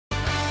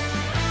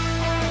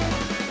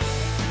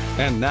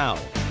And now,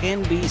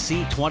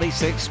 NBC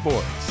 26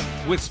 Sports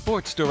with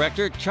Sports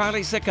Director Charlie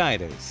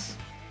Sakaitis.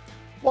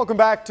 Welcome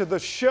back to the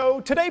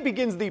show. Today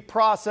begins the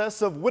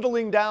process of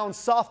whittling down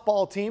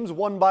softball teams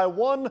one by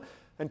one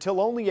until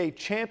only a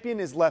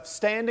champion is left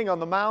standing on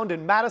the mound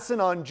in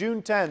Madison on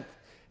June 10th.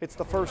 It's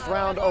the first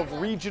round of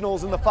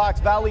regionals in the Fox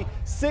Valley.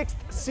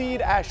 6th seed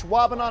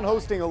Ashwaubenon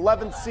hosting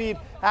 11th seed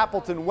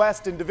Appleton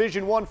West in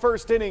Division I.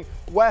 First inning,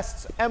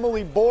 West's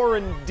Emily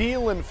Boren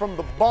dealing from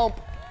the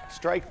bump.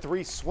 Strike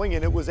three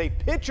swinging. It was a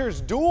pitcher's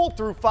duel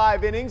through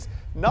 5 innings.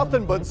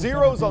 Nothing but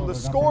zeros on the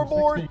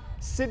scoreboard.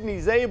 Sydney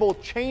Zabel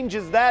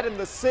changes that in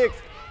the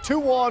 6th.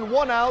 2 on,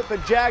 1 out. The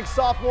Jag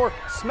sophomore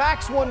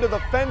smacks one to the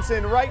fence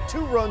in right.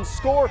 2-run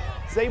score.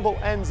 Zabel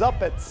ends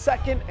up at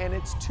second, and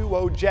it's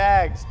 2-0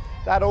 Jags.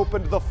 That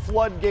opened the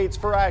floodgates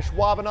for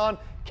Ashwaubenon.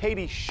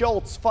 Katie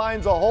Schultz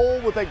finds a hole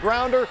with a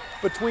grounder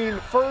between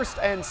first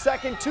and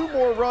second. 2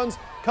 more runs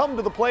come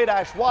to the plate.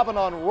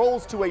 Ashwaubenon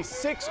rolls to a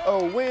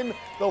 6-0 win.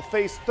 They'll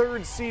face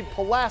 3rd seed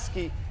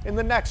Pulaski in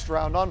the next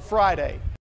round on Friday.